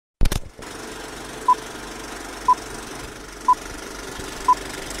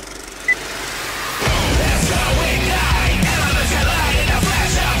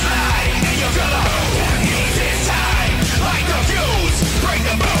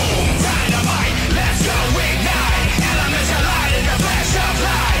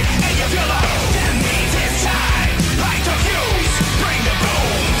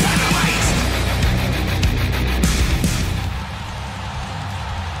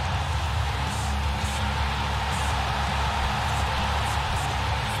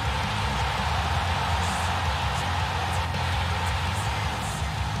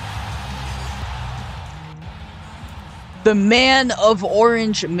the man of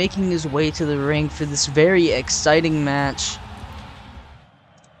orange making his way to the ring for this very exciting match.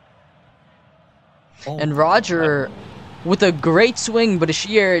 Oh, and Roger with a great swing, but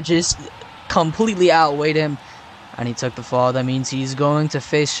Ashir just completely outweighed him, and he took the fall. That means he's going to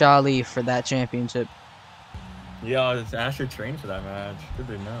face Shali for that championship. yeah, Ashir trained for that match. Good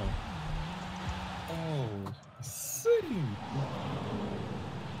to know. Oh, see.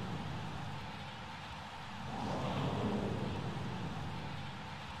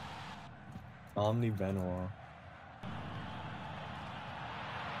 Omni Benoit.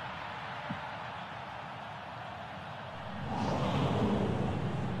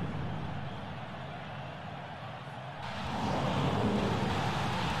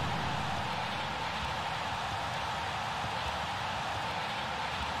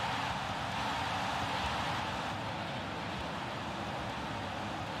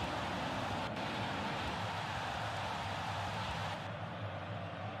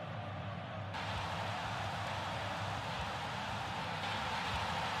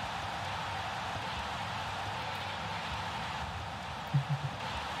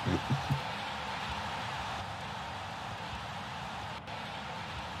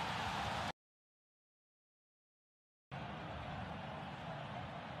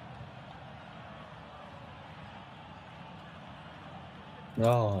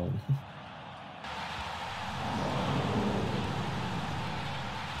 Oh.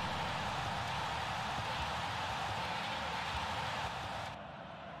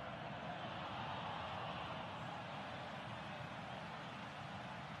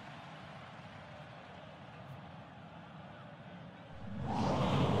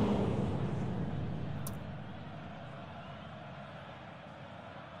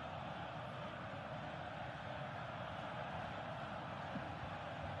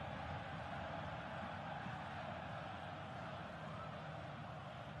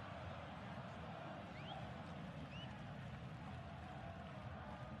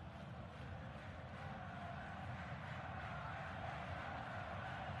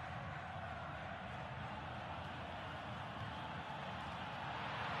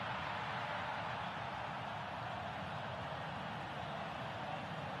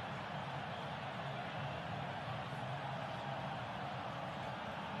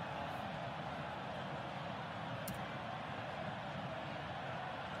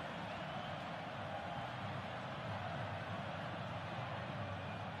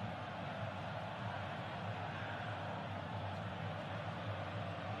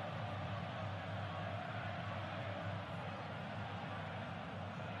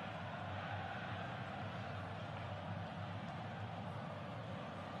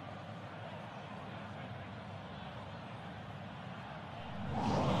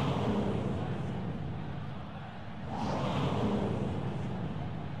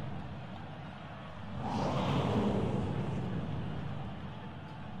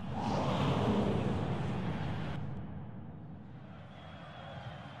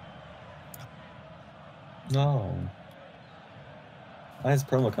 No. Why is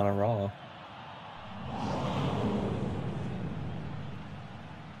promo kind of raw?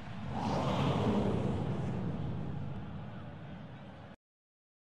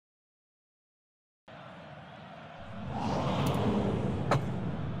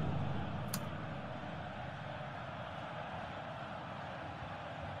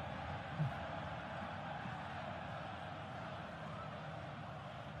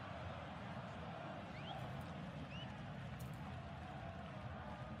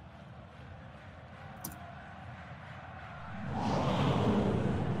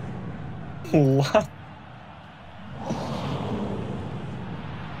 What?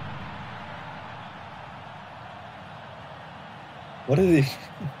 What is he?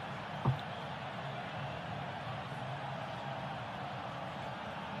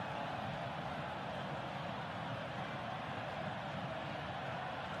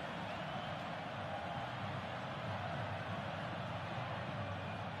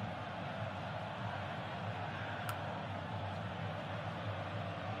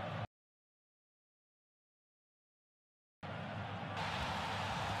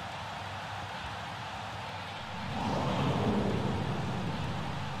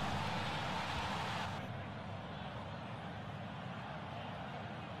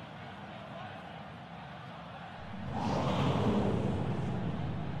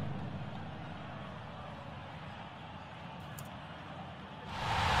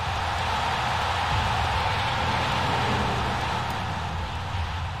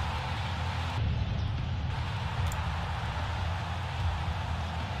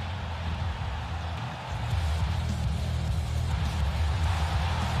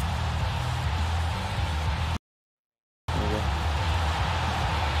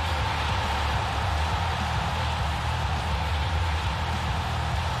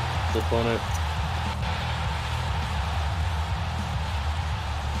 opponent.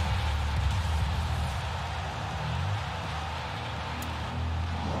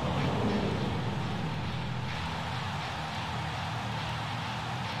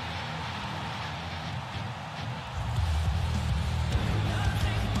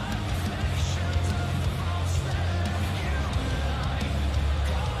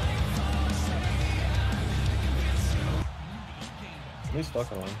 He's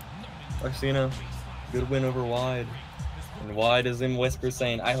fucking on. Fuck Cena. Good win over Wide. And Wide is in whispers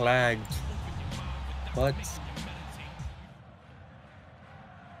saying, I lagged. But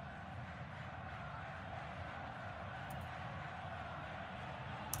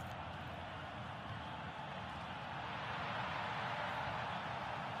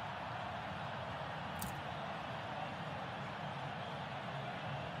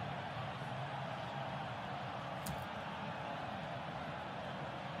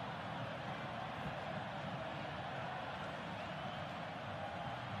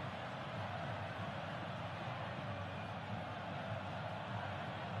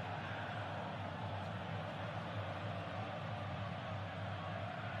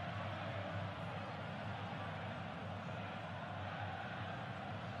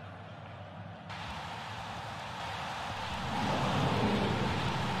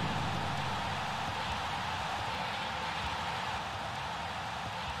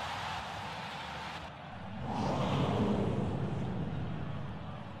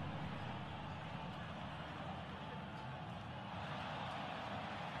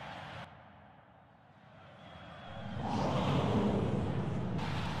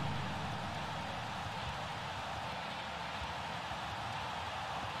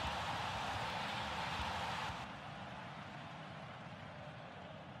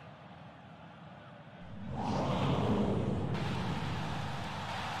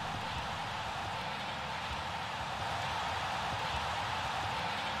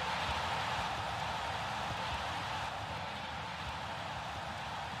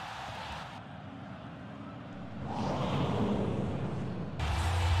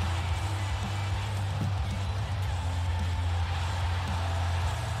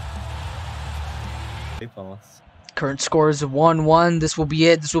Current score is 1-1. This will be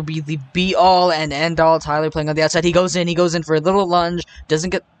it. This will be the be-all and end-all. Tyler playing on the outside. He goes in for a little lunge. Doesn't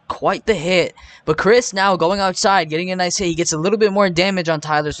get quite the hit. But Chris now going outside, getting a nice hit. He gets a little bit more damage on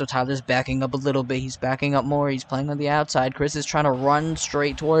Tyler, so Tyler's backing up a little bit. He's backing up more. He's playing on the outside. Chris is trying to run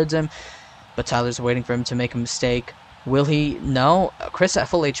straight towards him, but Tyler's waiting for him to make a mistake. Will he? No. Chris at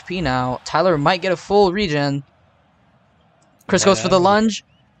full HP now. Tyler might get a full regen. Chris goes for the lunge.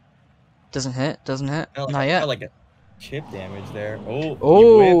 Doesn't hit. Doesn't hit. Not yet. Like a chip damage there. Oh.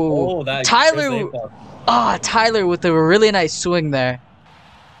 Oh. That Tyler. Ah, Tyler with a really nice swing there.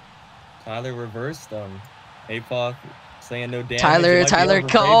 Tyler reversed them. Apoth saying no damage. Tyler.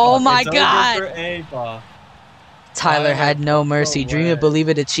 Oh my God. Tyler had no mercy. Dream it, believe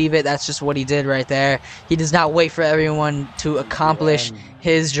it, achieve it. That's just what he did right there. He does not wait for everyone to accomplish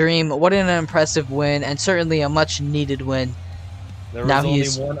his dream. What an impressive win, and certainly a much needed win. There was only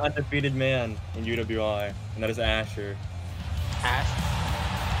one undefeated man in UWI, and that is Ashir. Yeah.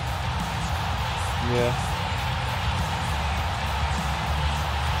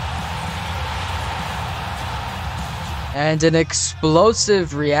 And an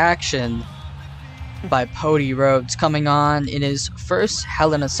explosive reaction by Pody Rhodes coming on in his first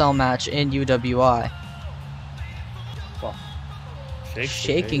Hell in a Cell match in UWI. Well,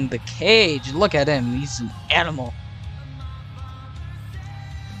 shaking the cage. Look at him. He's an animal.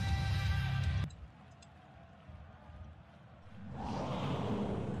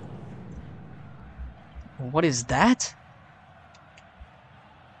 What is that?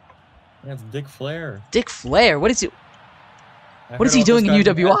 That's Dick Flair. Dick Flair? What is he? What is he doing in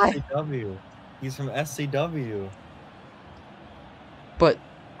UWI? He's from SCW. But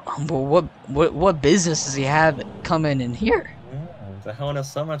what business does he have coming in here? Yeah, it's a Hell in a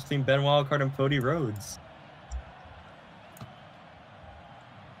Cell match between Benoit and Pody Rhodes.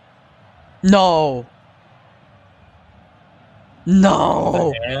 No.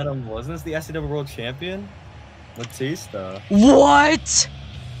 No. The animal. Wasn't this the SCW World Champion? Matista. What?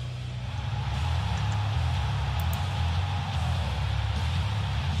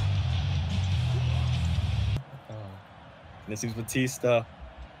 This seems Matista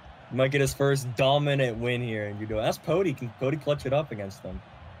might get his first dominant win here in UWI. That's Pody. Can Pody clutch it up against them?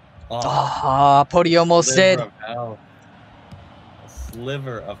 Pody almost did. A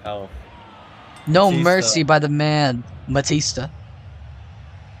sliver of health. No mercy by the man, Matista.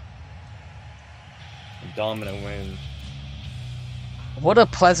 A dominant win. What a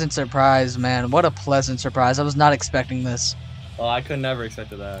pleasant surprise, man. What a pleasant surprise. I was not expecting this. Oh, I could never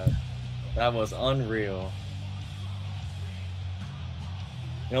expected that. That was unreal.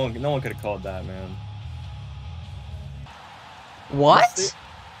 No one could have called that, man. What?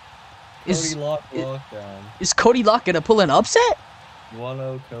 Cody lockdown. Is Cody Lock gonna pull an upset?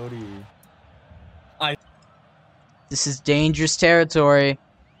 1-0 Cody. This is dangerous territory.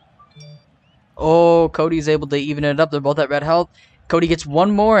 Oh, Cody's able to even it up. They're both at red health. Cody gets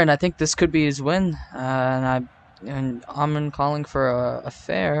one more, and I think this could be his win. And I'm calling for a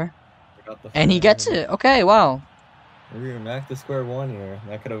fair. And he gets it. Okay, wow. We're back to square one here.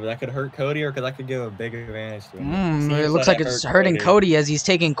 That could hurt Cody, or that could give a big advantage to him. It looks like it's hurting Cody as he's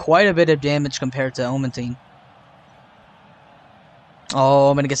taking quite a bit of damage compared to Ominteen.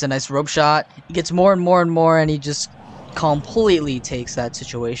 Oh, Omin gets a nice rope shot. He gets more and more and more, and he just completely takes that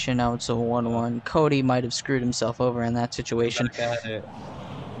situation out to 1-1. Cody might have screwed himself over in that situation.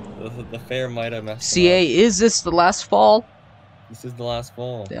 The fair might have messed CA, up. is this the last fall? This is the last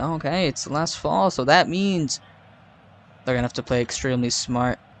fall. Okay, it's the last fall, so that means they're going to have to play extremely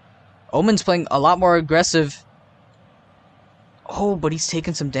smart. Omen's playing a lot more aggressive. Oh, but he's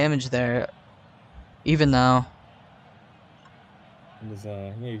taking some damage there. Even now.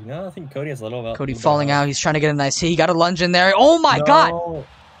 I think Cody has a little... Cody falling out. He's trying to get a nice hit. He got a lunge in there. Oh my god!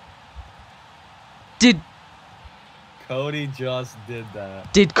 Cody just did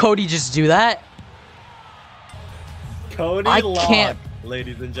that. Did Cody just do that? Cody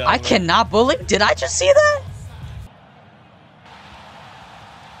ladies and gentlemen. I cannot believe... Did I just see that?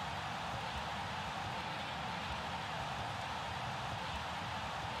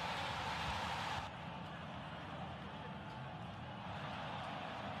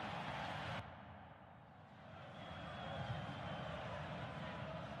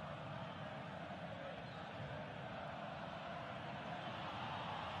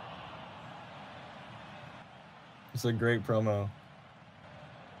 It's a great promo.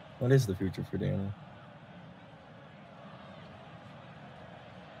 What is the future for Dana?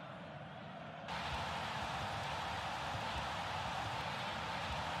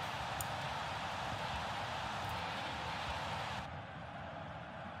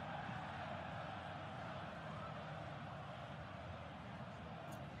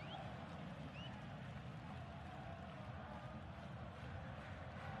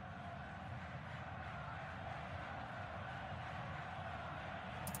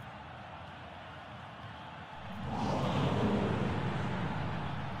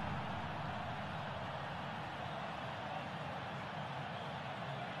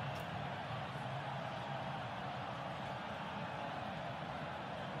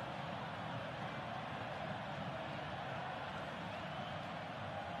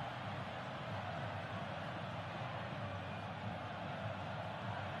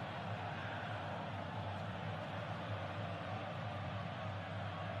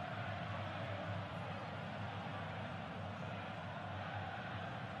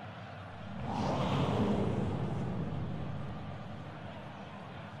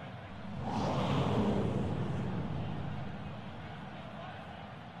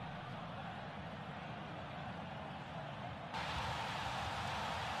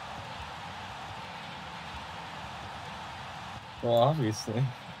 Well, obviously.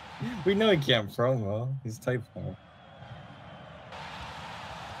 We know he can't promo. He's type 4.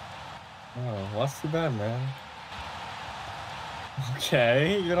 Oh, what's too bad, man?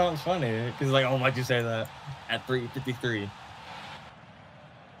 Okay, you're not funny. Because like, oh, why'd you say that? At 3:53.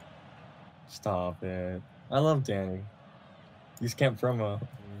 Stop it. I love Danny. He just can't promo.